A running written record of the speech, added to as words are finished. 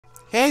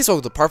Hey, so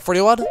welcome to part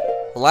 41.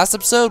 The last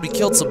episode, we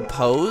killed some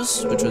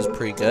Poes, which was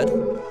pretty good.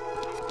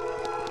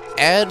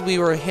 And we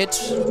were hit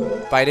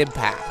by an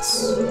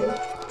impasse.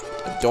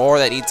 A door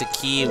that needs a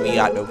key, and we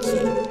got no key.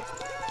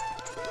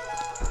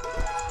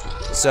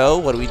 So,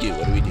 what do? We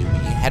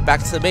head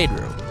back to the main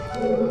room.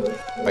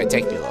 Might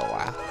take me a little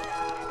while.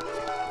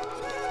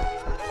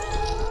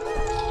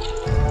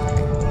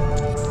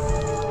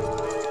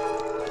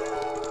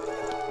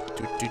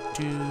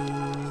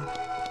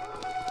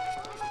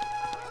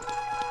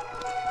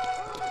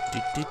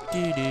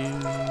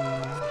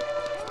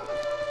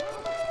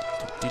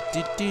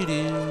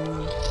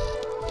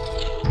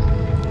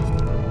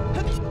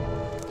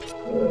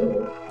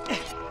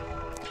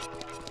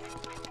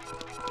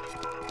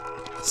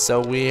 So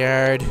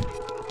weird.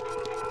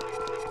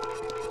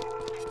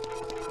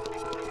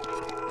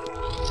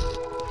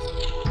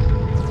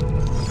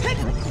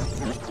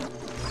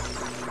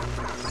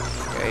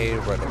 Okay,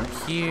 run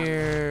over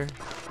here.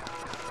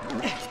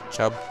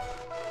 Jump.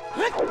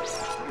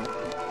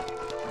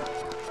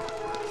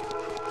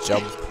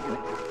 Jump.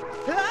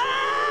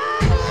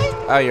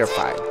 Oh, you're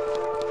fine.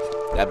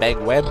 That big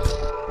wimp.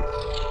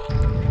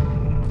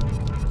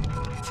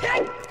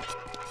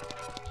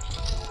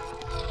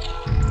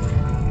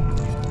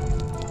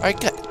 Alright,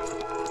 good.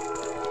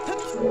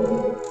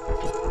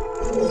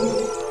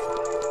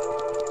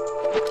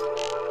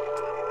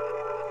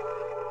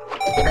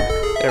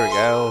 There we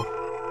go.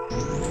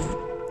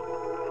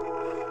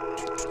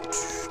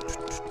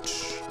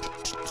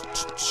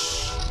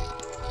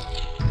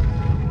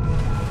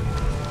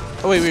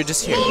 Oh wait, we were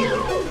just here.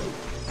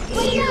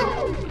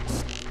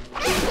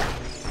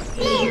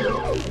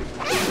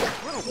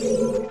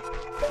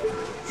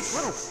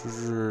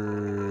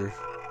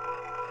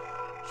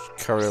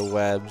 Covered in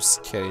webs,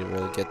 can't even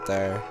really get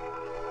there.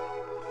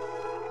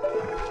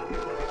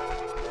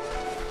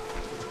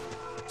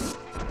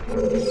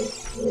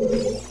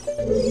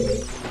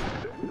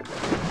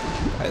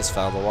 I just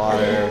fell in the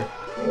water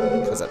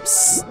because I'm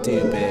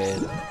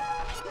stupid.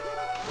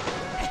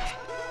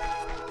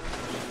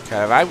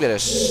 Okay, I'm gonna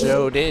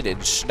shoot it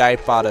and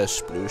snipe on a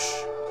sploosh.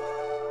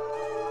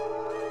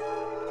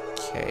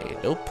 Okay,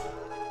 nope.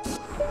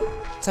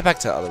 Let's head back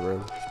to the other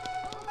room.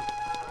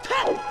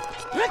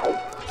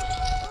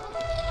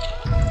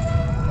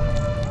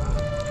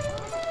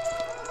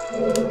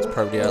 It's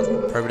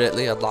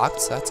permanently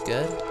unlocked, so that's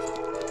good.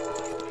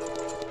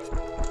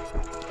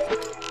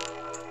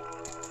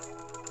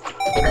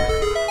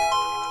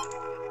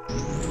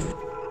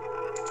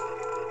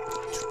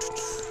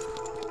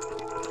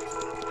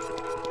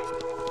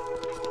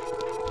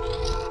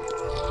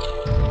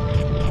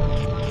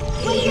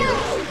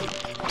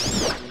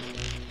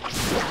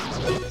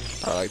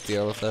 I like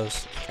dealing with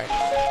those. Okay.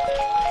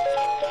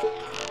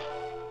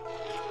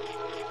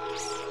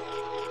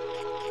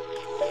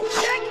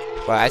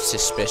 Well, that's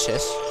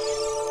suspicious.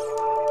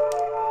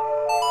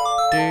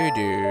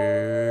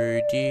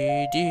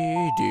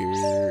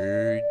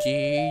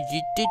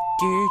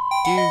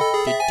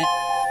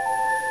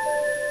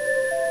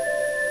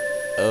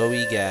 Oh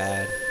my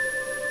god.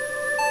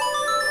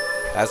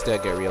 That's gonna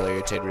get real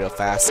irritated real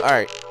fast.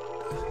 Alright.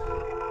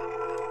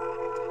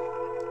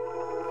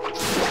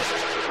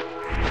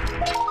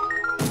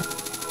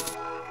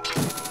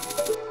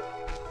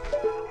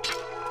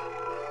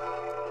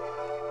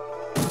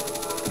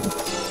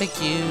 Thank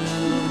you.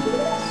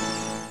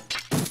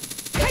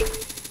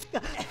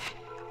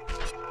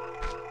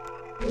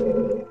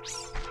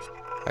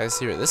 I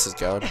see where this is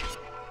going.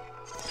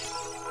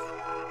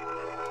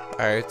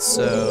 Alright,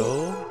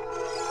 so...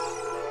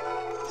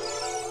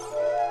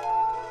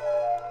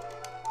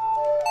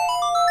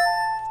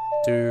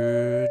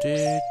 Did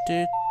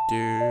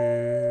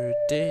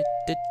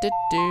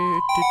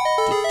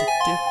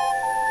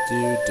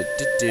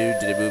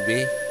it move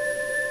me?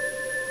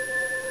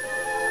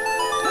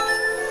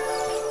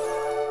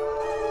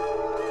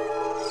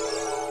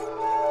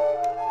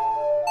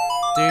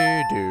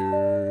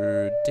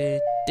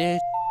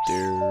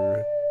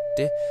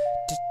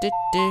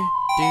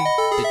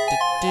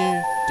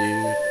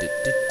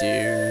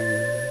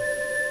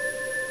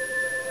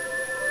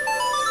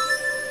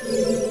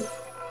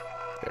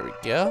 There we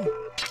go.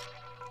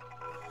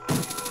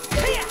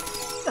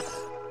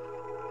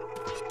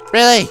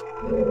 Really?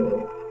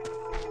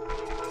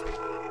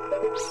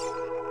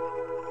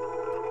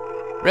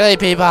 Really,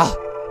 people?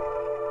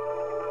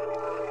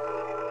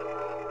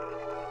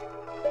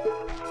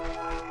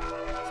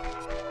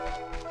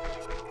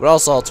 We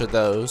also altered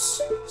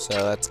those, so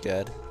that's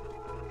good.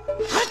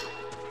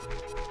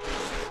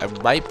 I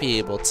might be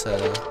able to...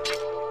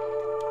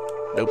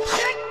 Nope.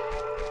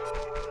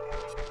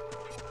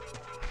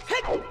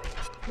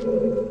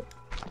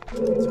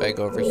 So I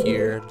go over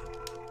here.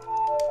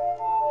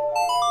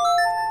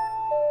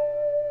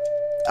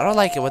 I don't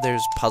like it when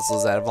there's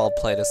puzzles that involve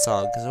playing a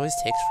song, because it always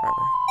takes forever.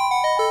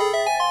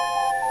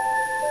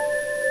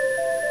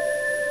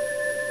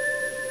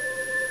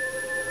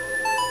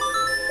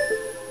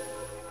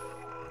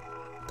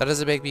 That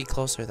doesn't make me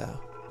closer, though.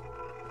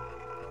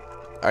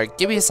 Alright,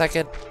 give me a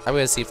second. I'm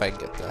gonna see if I can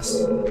get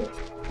this.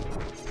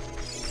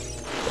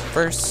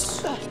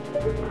 first.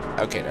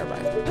 Okay, never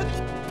mind.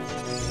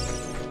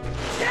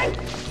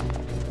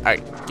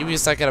 Alright, give me a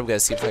second. I'm gonna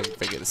see if I can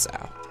figure this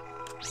out.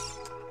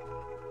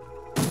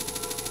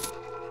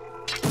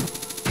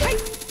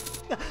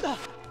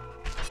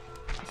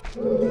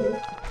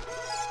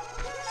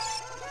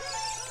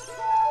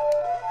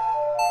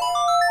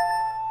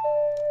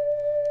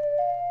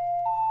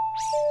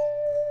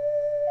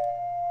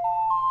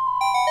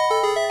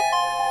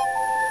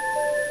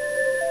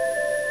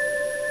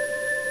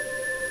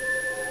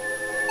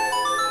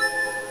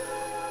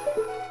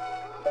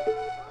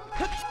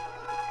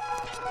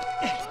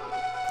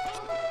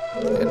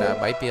 And I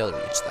might be able to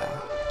reach that.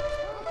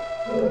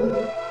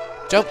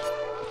 Jump!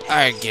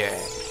 Again.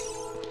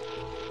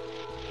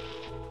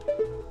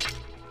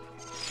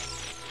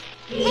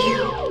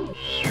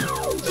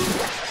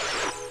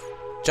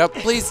 Jump,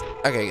 please!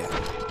 Okay, good.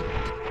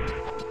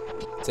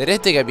 So I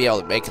didn't think I'd be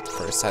able to make it the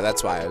first time.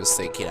 That's why I was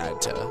thinking I had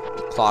to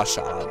claw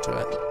shot onto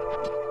it.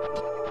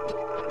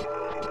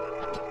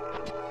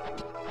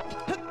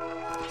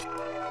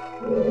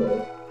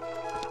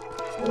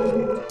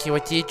 Okay,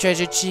 what the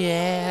treasure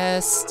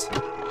chest?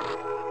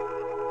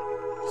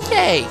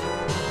 Yay!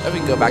 Then we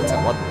can go back to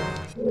one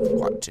if we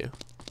want to,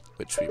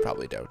 which we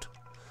probably don't.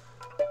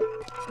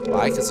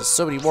 Why? Because there's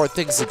so many more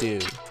things to do,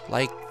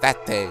 like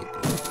that thing,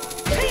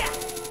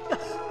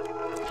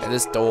 and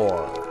this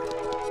door,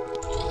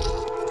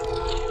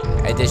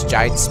 and this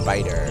giant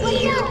spider,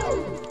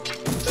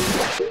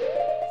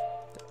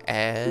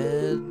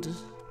 and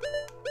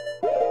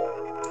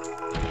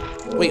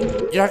wait,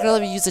 you're not gonna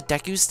let me use the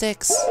Deku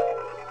sticks?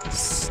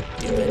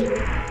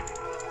 Stupid.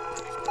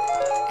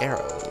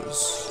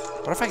 Arrows.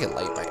 What if I can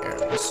light my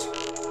arrows?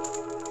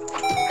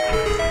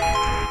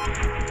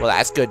 Well,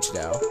 that's good to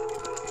know.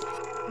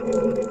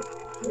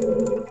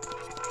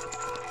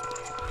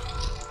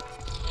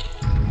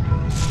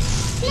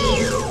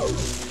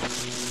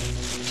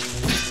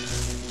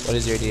 What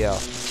is your deal?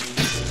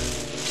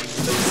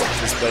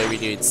 Just whatever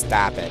you're doing,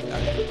 stop it.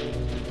 Okay.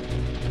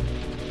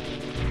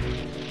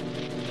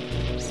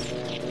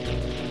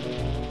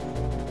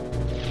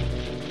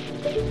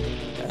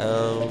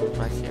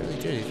 I can't really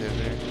do anything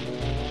there.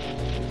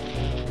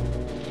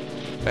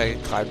 I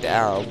can climb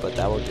down, but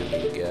that won't do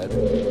me good.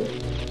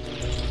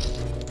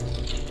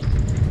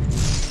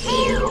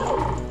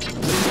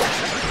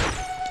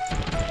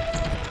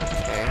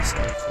 Okay, so I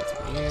click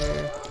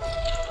here.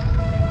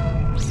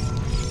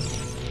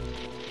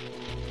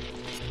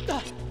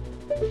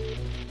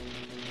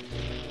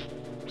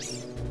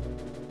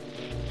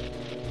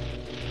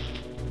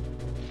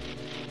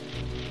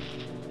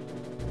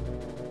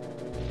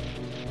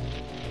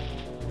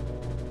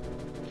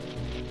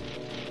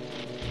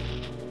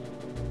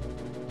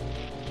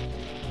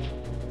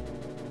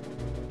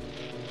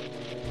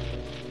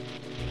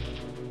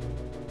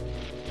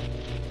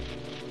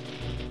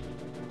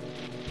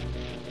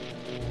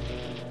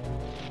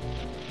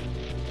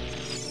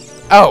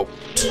 Oh!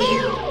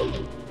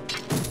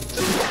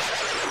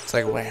 It's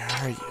like, where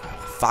are you? I'll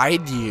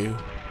find you.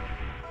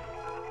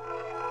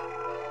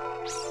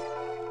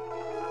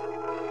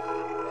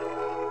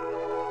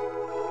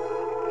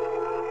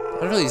 I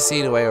don't really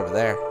see the way over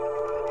there.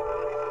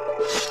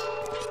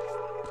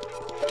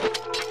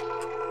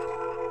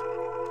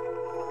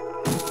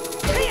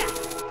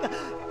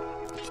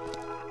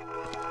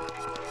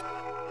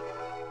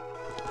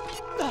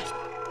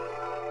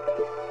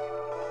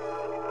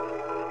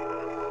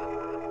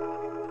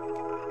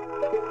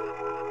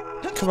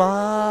 Come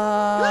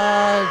on!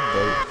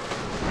 Nope.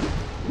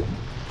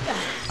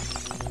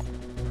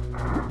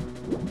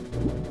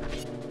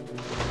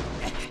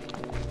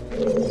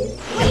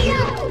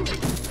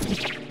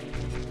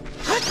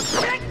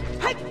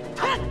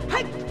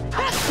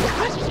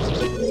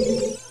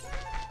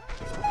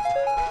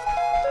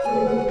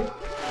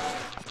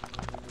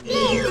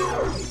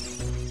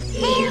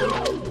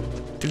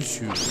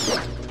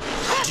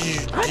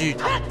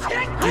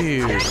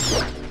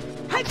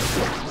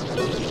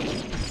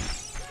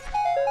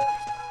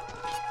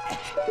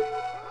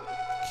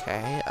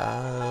 Okay,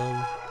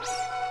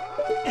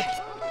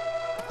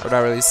 I'm not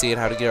really seeing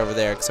how to get over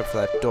there except for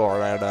that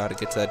door. I don't know how to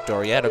get to that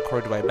door yet,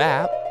 according to my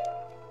map.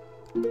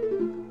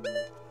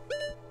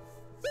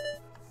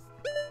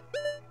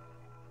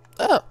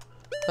 Oh,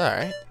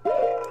 alright.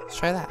 Let's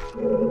try that.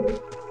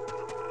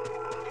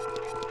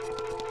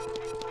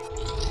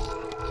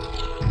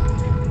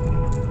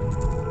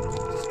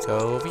 Let's go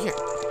over here.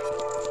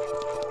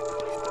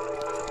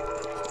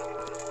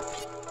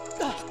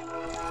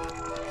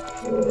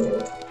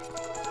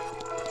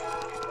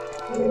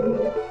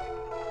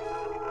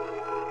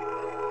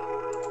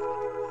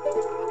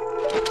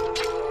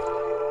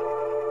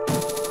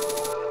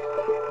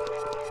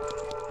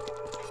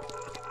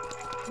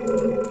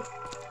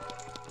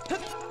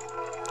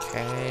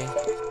 Okay.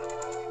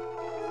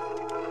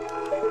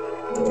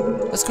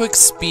 Let's quick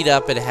speed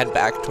up and head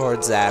back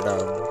towards that,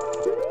 I'm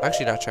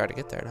actually not trying to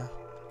get there now.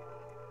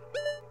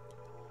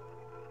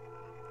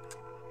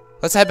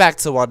 Let's head back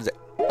to one,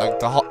 like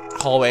the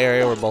hallway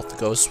area where both the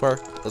ghosts were.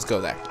 Let's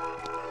go there.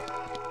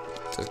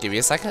 So give me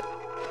a second.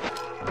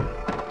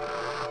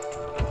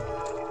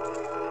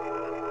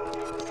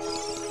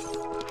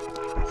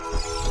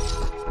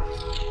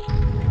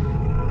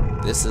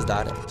 this is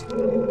not it.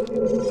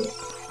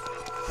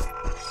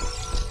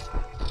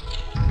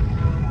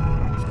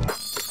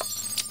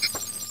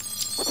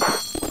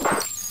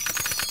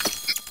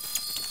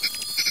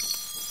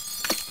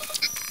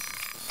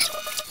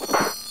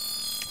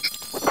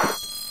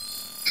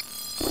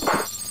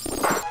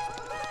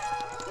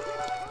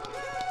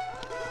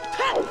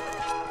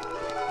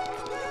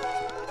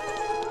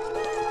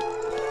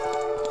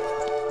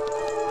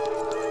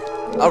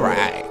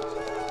 Alright.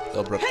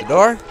 Open up the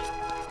door.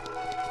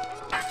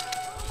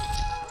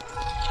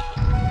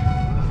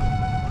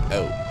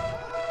 Oh.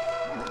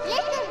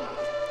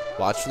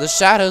 Watch for the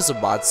shadows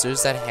of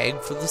monsters that hang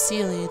from the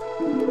ceiling.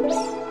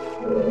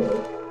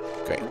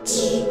 Great.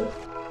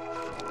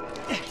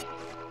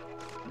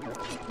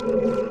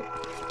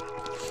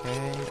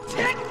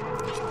 Okay.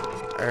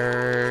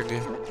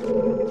 Erg.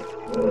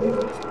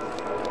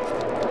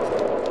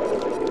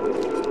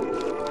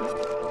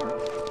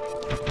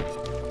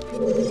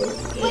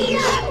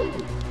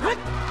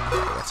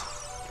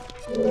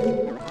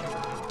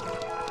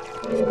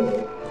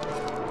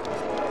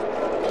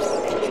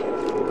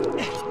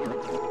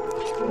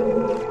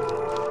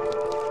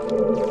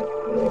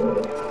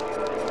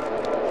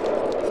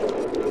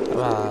 Come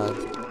on.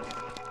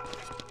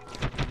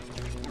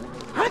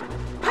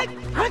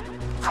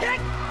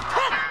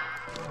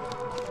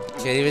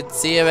 Can't even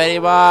see him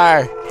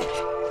anymore.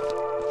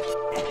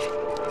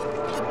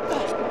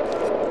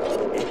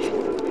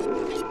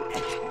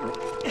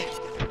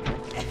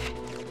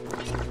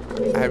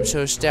 I'm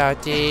so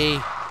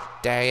starty.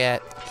 Dang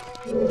it.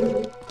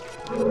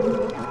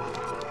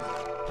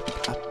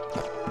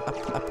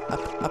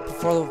 Up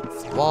before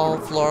the wall,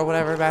 floor,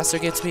 whatever master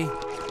gets me.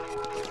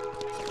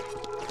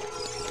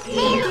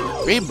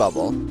 Green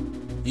bubble.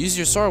 Use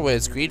your sword when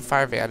its green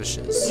fire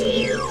vanishes.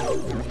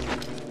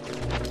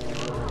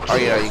 Or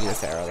you know, you can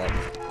just arrow them.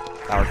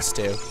 That works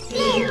too.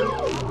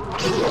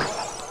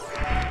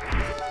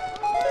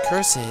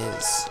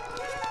 Curses.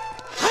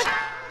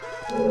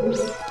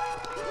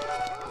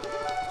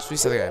 Should be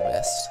something I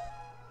missed.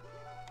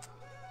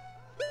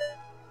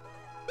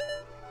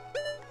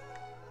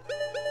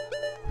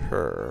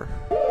 Her.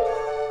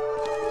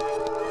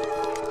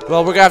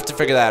 Well, we're gonna have to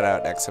figure that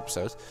out next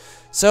episode.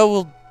 So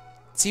we'll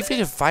see if we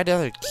can find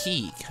another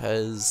key,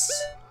 because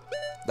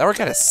now we're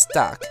kind of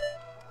stuck.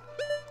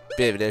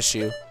 Bit of an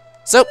issue.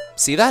 So,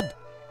 see you then.